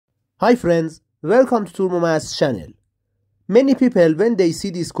Hi friends, welcome to Turbo Maths channel. Many people when they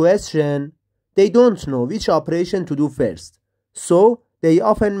see this question, they don't know which operation to do first. So they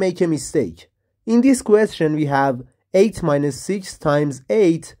often make a mistake. In this question we have 8 minus 6 times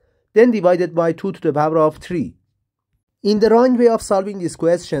 8 then divided by 2 to the power of 3. In the wrong way of solving this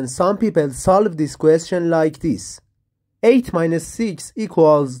question, some people solve this question like this. 8 minus 6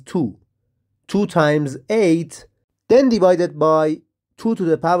 equals 2. 2 times 8 then divided by 2 to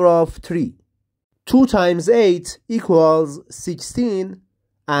the power of 3. 2 times 8 equals 16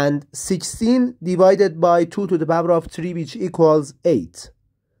 and 16 divided by 2 to the power of 3 which equals 8.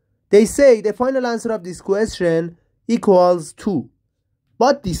 They say the final answer of this question equals 2.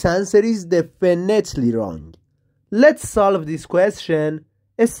 But this answer is definitely wrong. Let's solve this question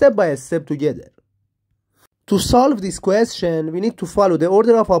step by step together. To solve this question, we need to follow the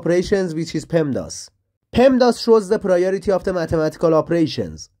order of operations which is PEMDAS. PEMDAS shows the priority of the mathematical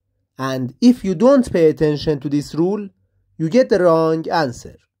operations, and if you don't pay attention to this rule, you get the wrong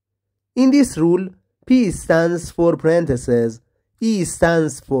answer. In this rule, P stands for parentheses, E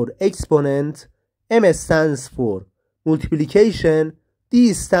stands for exponent, M stands for multiplication,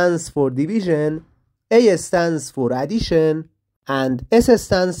 D stands for division, A stands for addition, and S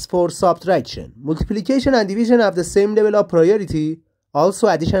stands for subtraction. Multiplication and division have the same level of priority. Also,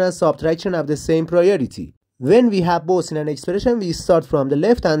 addition and subtraction have the same priority. When we have both in an expression, we start from the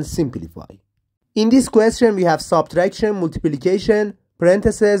left and simplify. In this question, we have subtraction, multiplication,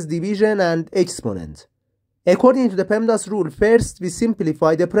 parentheses, division, and exponent. According to the PEMDAS rule, first we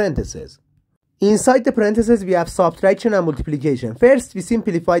simplify the parentheses. Inside the parentheses, we have subtraction and multiplication. First, we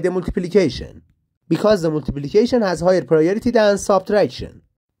simplify the multiplication, because the multiplication has higher priority than subtraction.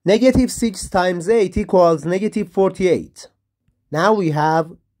 Negative 6 times 8 equals negative 48. Now we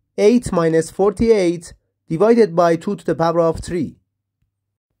have 8 minus 48 divided by 2 to the power of 3.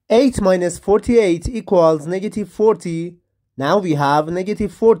 8 minus 48 equals negative 40. Now we have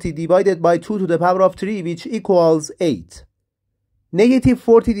negative 40 divided by 2 to the power of 3 which equals 8. Negative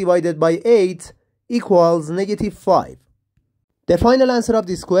 40 divided by 8 equals negative 5. The final answer of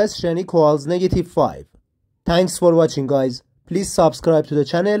this question equals negative 5. Thanks for watching guys. Please subscribe to the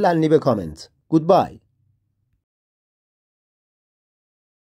channel and leave a comment. Goodbye.